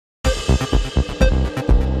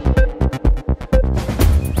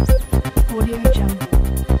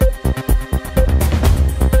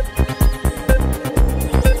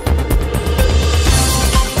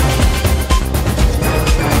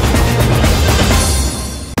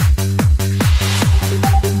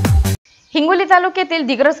हिंगोली तालुक्यातील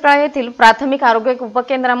दिग्रसकाळ येथील प्राथमिक आरोग्य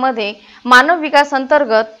उपकेंद्रामध्ये मानव विकास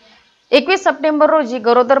अंतर्गत 21 सप्टेंबर रोजी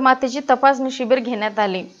गरोदर मातेची तपासणी शिबिर घेण्यात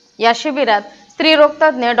आले। या शिबिरात स्त्री रोग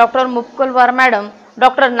तज्ञ doctor मुकुलवार madam,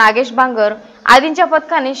 doctor Nagesh Bangar आदींच्या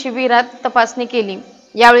पथकाने शिबिरात तपासणी केली।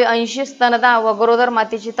 यावेळी 80 स्तनदा व गरोदर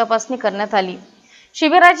मातेची तपासणी करण्यात आली।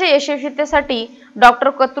 शिबिराच्या यशस्वीतेसाठी doctor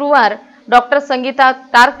Katruwar, doctor Sangeeta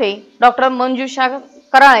तारफे, doctor मंजुषा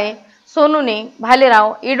कराळे, सोनुने,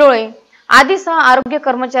 भालेराव, इडोळे आदीसह आरोग्य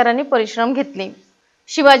कर्मचाऱ्यांनी परिश्रम घेतले।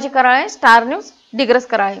 Shivaji Karale, star news, Digras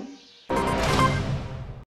Karale.